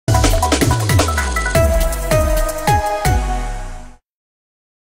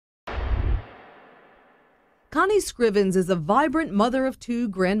Connie Scrivens is a vibrant mother of two,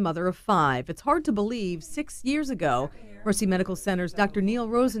 grandmother of five. It's hard to believe 6 years ago, Mercy Medical Center's Dr. Neil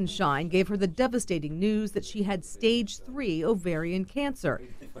Rosenshine gave her the devastating news that she had stage 3 ovarian cancer.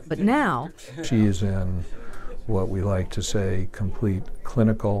 But now she is in what we like to say complete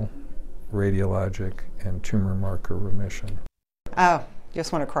clinical, radiologic, and tumor marker remission. Oh,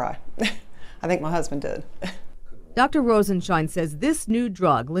 just want to cry. I think my husband did. Dr. Rosenshine says this new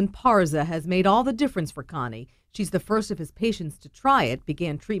drug, Lynparza, has made all the difference for Connie. She's the first of his patients to try it,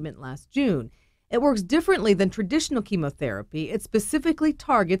 began treatment last June. It works differently than traditional chemotherapy. It specifically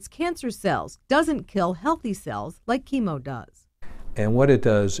targets cancer cells, doesn't kill healthy cells like chemo does. And what it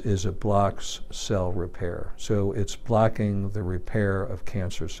does is it blocks cell repair. So it's blocking the repair of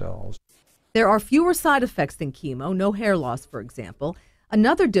cancer cells. There are fewer side effects than chemo, no hair loss, for example.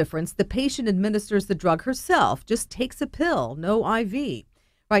 Another difference, the patient administers the drug herself, just takes a pill, no IV.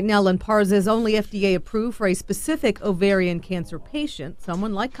 Right now, Lynparza is only FDA approved for a specific ovarian cancer patient,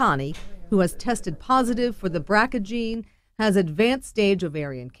 someone like Connie, who has tested positive for the BRCA gene, has advanced stage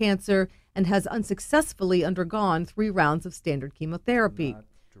ovarian cancer, and has unsuccessfully undergone 3 rounds of standard chemotherapy.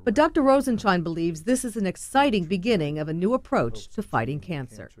 But Dr. Rosenshine believes this is an exciting beginning of a new approach to fighting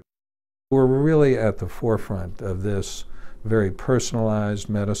cancer. We're really at the forefront of this very personalized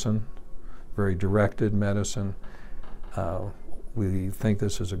medicine, very directed medicine. We think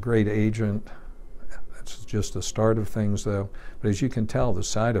this is a great agent. It's just the start of things, though. But as you can tell, the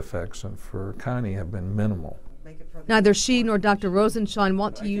side effects for Connie have been minimal. Neither she nor Dr. Rosenshine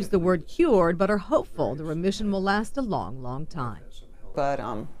want to use the word cured, but are hopeful the remission will last a long, long time. But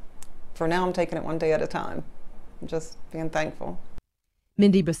for now, I'm taking it one day at a time. I'm just being thankful.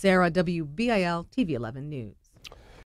 Mindy Becerra, WBAL-TV 11 News.